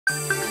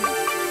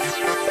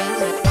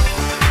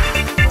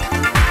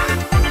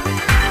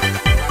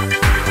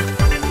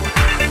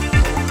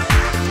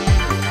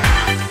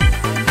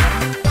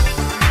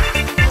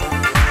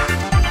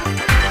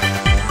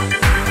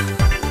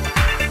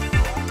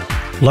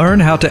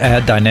Learn how to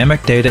add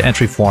dynamic data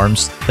entry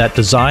forms that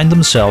design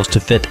themselves to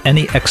fit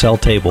any Excel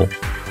table.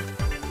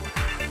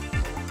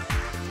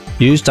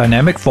 Use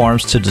dynamic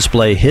forms to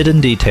display hidden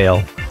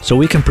detail so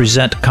we can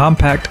present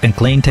compact and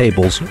clean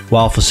tables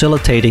while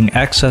facilitating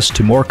access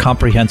to more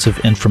comprehensive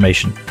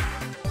information.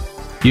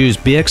 Use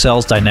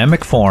BXL's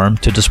dynamic form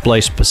to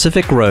display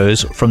specific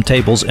rows from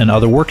tables in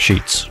other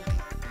worksheets.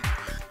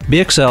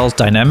 BXL's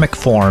dynamic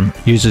form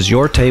uses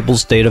your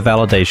table's data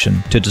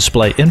validation to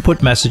display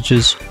input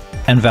messages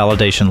and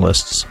validation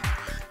lists.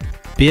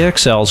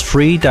 BXL's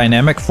free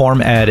dynamic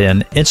form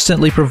add-in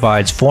instantly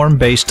provides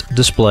form-based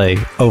display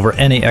over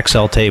any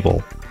Excel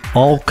table.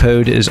 All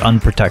code is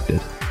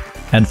unprotected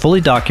and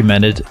fully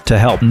documented to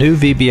help new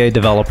VBA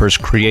developers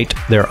create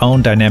their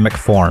own dynamic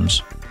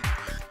forms.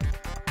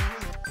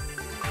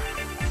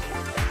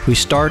 We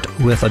start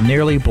with a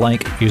nearly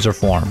blank user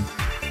form.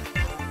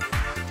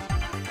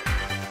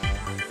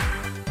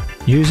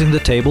 Using the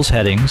table's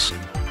headings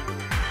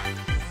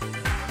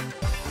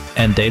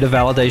and data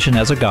validation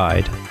as a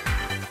guide,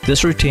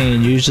 this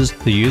routine uses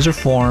the user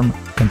form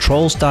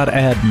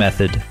controls.add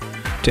method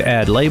to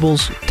add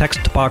labels,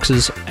 text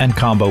boxes, and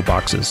combo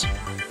boxes.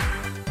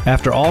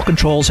 After all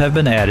controls have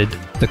been added,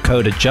 the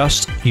code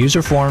adjusts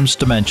user form's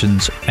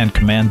dimensions and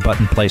command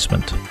button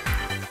placement.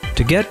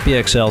 To get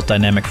BXL's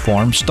dynamic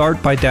form,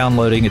 start by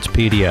downloading its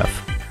PDF.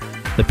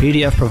 The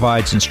PDF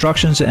provides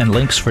instructions and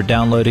links for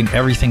downloading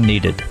everything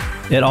needed.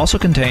 It also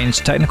contains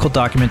technical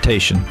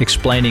documentation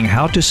explaining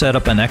how to set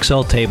up an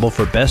Excel table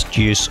for best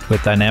use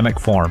with dynamic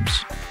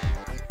forms.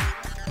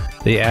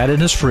 The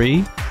add-in is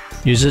free.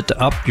 Use it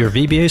to up your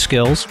VBA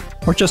skills,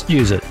 or just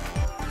use it.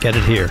 Get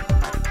it here.